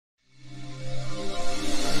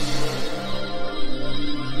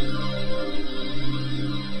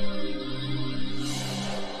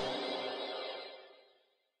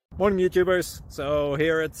Morning YouTubers. So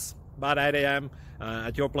here it's about 8 a.m.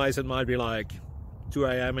 At your place it might be like 2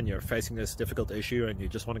 a.m. and you're facing this difficult issue and you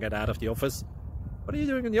just want to get out of the office. What are you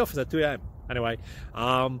doing in the office at 2 a.m.? Anyway,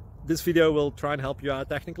 this video will try and help you out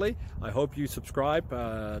technically. I hope you subscribe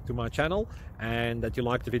to my channel and that you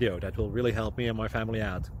like the video. That will really help me and my family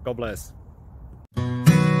out. God bless.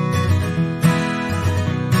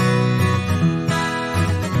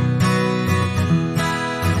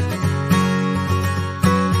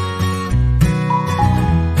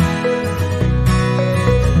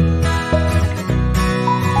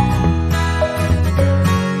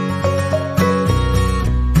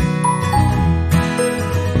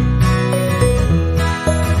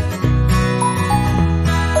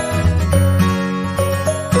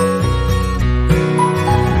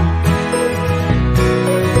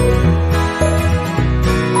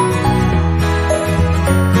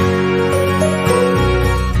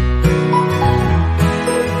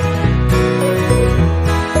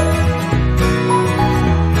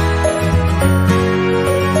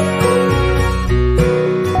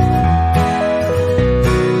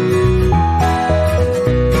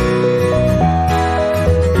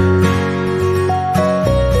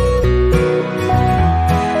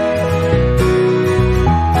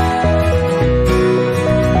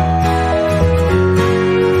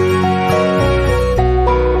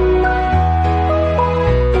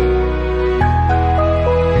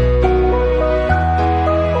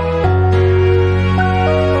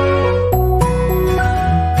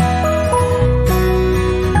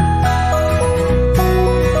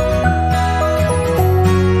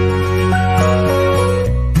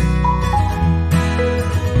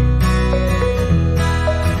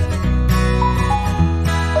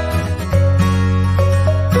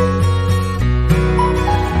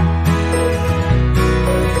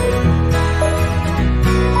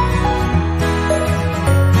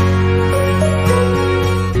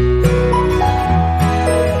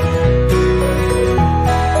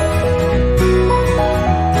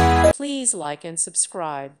 Please like and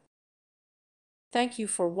subscribe. Thank you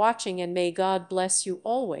for watching and may God bless you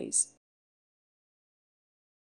always.